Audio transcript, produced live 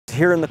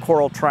Here in the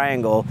Coral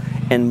Triangle,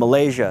 in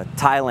Malaysia,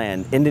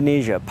 Thailand,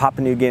 Indonesia,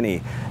 Papua New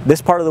Guinea,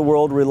 this part of the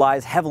world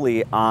relies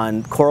heavily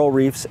on coral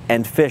reefs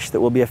and fish that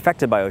will be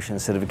affected by ocean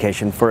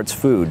acidification for its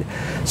food.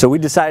 So we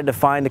decided to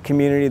find a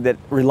community that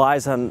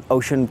relies on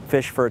ocean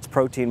fish for its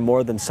protein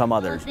more than some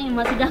others.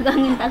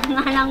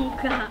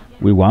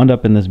 We wound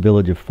up in this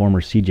village of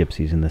former sea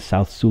gypsies in the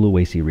South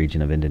Sulawesi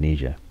region of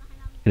Indonesia.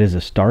 It is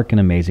a stark and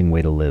amazing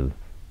way to live,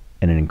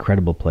 and an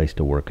incredible place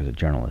to work as a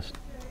journalist.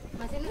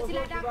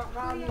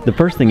 The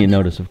first thing you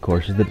notice, of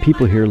course, is that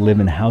people here live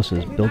in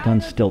houses built on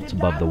stilts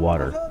above the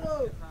water.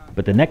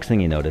 But the next thing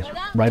you notice,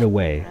 right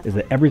away, is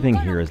that everything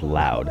here is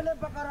loud.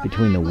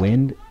 Between the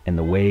wind and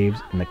the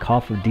waves and the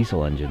cough of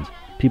diesel engines,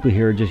 people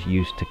here are just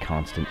used to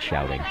constant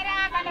shouting.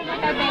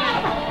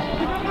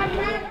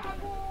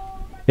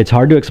 It's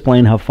hard to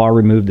explain how far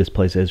removed this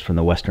place is from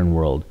the Western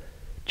world.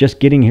 Just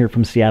getting here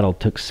from Seattle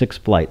took 6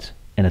 flights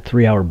and a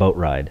 3-hour boat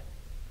ride.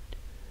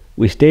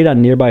 We stayed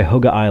on nearby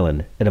Hoga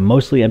Island at a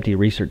mostly empty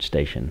research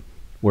station,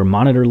 where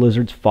monitor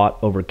lizards fought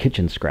over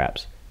kitchen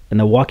scraps, and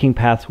the walking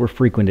paths were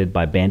frequented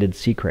by banded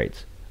sea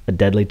kraits, a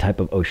deadly type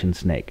of ocean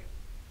snake.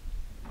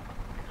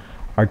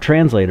 Our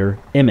translator,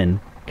 Imin,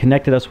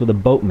 connected us with a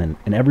boatman,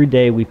 and every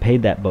day we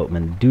paid that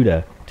boatman,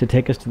 Duda, to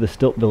take us to the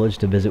stilt village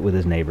to visit with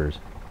his neighbors.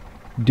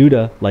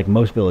 Duda, like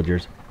most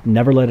villagers,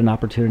 never let an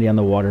opportunity on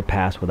the water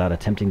pass without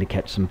attempting to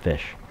catch some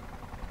fish.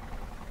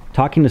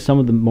 Talking to some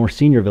of the more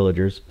senior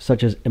villagers,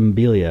 such as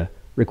Mbilia,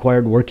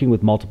 required working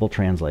with multiple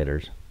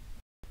translators.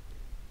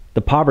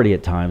 The poverty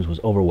at times was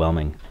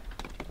overwhelming.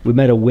 We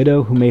met a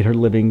widow who made her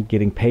living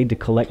getting paid to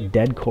collect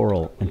dead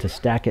coral and to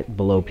stack it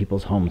below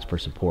people's homes for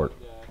support.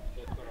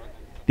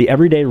 The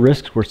everyday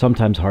risks were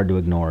sometimes hard to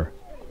ignore.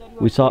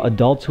 We saw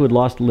adults who had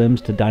lost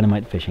limbs to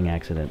dynamite fishing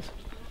accidents.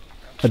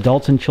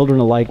 Adults and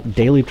children alike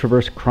daily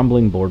traversed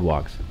crumbling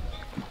boardwalks.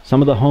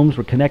 Some of the homes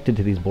were connected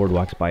to these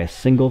boardwalks by a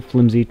single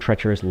flimsy,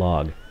 treacherous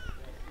log.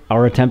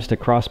 Our attempts to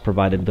cross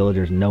provided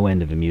villagers no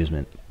end of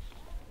amusement.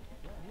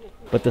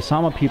 But the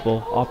Sama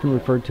people, often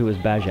referred to as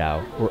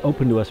Bajau, were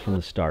open to us from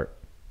the start.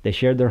 They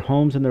shared their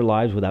homes and their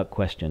lives without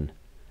question.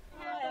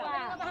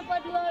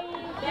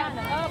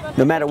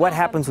 No matter what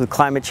happens with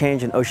climate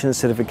change and ocean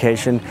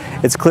acidification,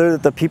 it's clear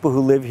that the people who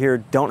live here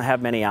don't have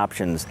many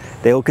options.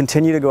 They will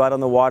continue to go out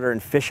on the water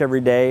and fish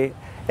every day,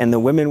 and the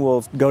women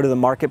will go to the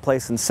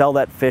marketplace and sell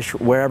that fish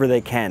wherever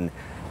they can,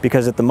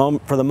 because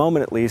for the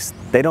moment at least,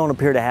 they don't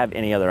appear to have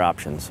any other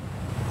options.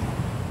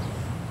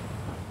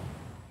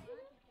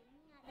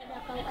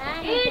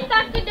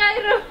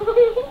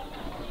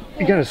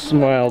 You gotta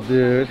smile,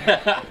 dude.